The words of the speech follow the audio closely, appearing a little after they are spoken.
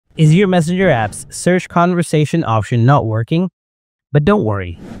Is your Messenger app's search conversation option not working? But don't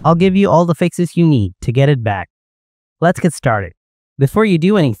worry, I'll give you all the fixes you need to get it back. Let's get started. Before you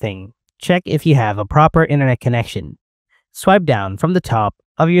do anything, check if you have a proper internet connection. Swipe down from the top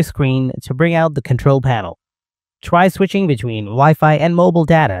of your screen to bring out the control panel. Try switching between Wi-Fi and mobile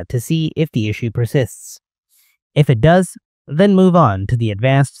data to see if the issue persists. If it does, then move on to the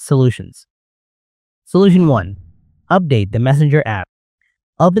advanced solutions. Solution 1. Update the Messenger app.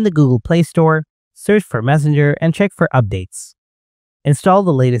 Open the Google Play Store, search for Messenger, and check for updates. Install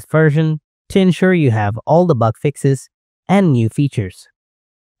the latest version to ensure you have all the bug fixes and new features.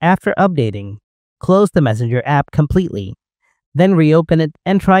 After updating, close the Messenger app completely, then reopen it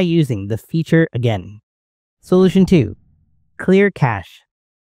and try using the feature again. Solution 2. Clear cache.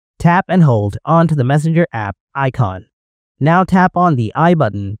 Tap and hold onto the Messenger app icon. Now tap on the I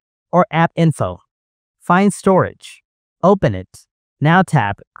button or App Info. Find Storage. Open it. Now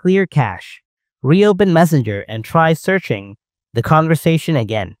tap Clear Cache. Reopen Messenger and try searching the conversation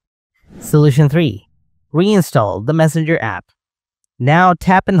again. Solution 3. Reinstall the Messenger app. Now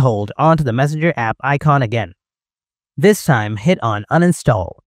tap and hold onto the Messenger app icon again. This time hit on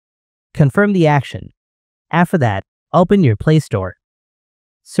Uninstall. Confirm the action. After that, open your Play Store.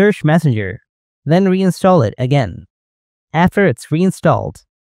 Search Messenger, then reinstall it again. After it's reinstalled,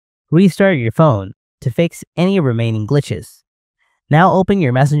 restart your phone to fix any remaining glitches. Now open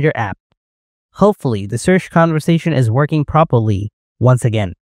your Messenger app. Hopefully, the search conversation is working properly once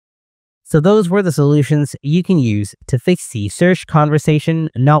again. So those were the solutions you can use to fix the search conversation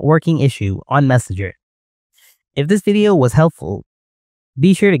not working issue on Messenger. If this video was helpful,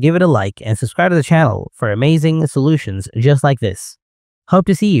 be sure to give it a like and subscribe to the channel for amazing solutions just like this. Hope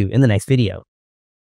to see you in the next video.